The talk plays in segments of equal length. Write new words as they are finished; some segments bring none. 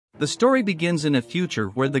The story begins in a future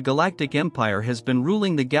where the Galactic Empire has been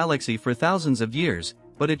ruling the galaxy for thousands of years,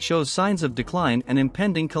 but it shows signs of decline and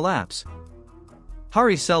impending collapse.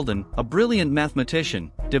 Hari Seldon, a brilliant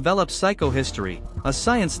mathematician, develops psychohistory, a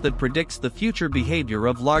science that predicts the future behavior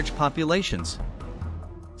of large populations.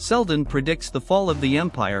 Seldon predicts the fall of the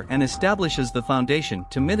Empire and establishes the Foundation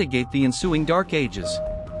to mitigate the ensuing Dark Ages.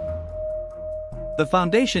 The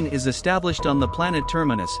Foundation is established on the planet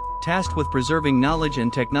Terminus, tasked with preserving knowledge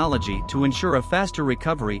and technology to ensure a faster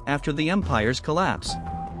recovery after the Empire's collapse.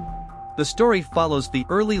 The story follows the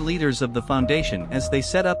early leaders of the Foundation as they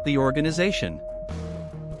set up the organization.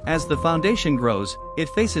 As the Foundation grows, it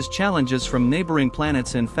faces challenges from neighboring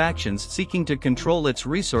planets and factions seeking to control its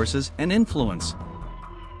resources and influence.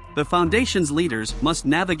 The Foundation's leaders must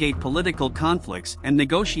navigate political conflicts and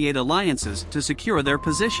negotiate alliances to secure their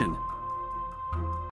position.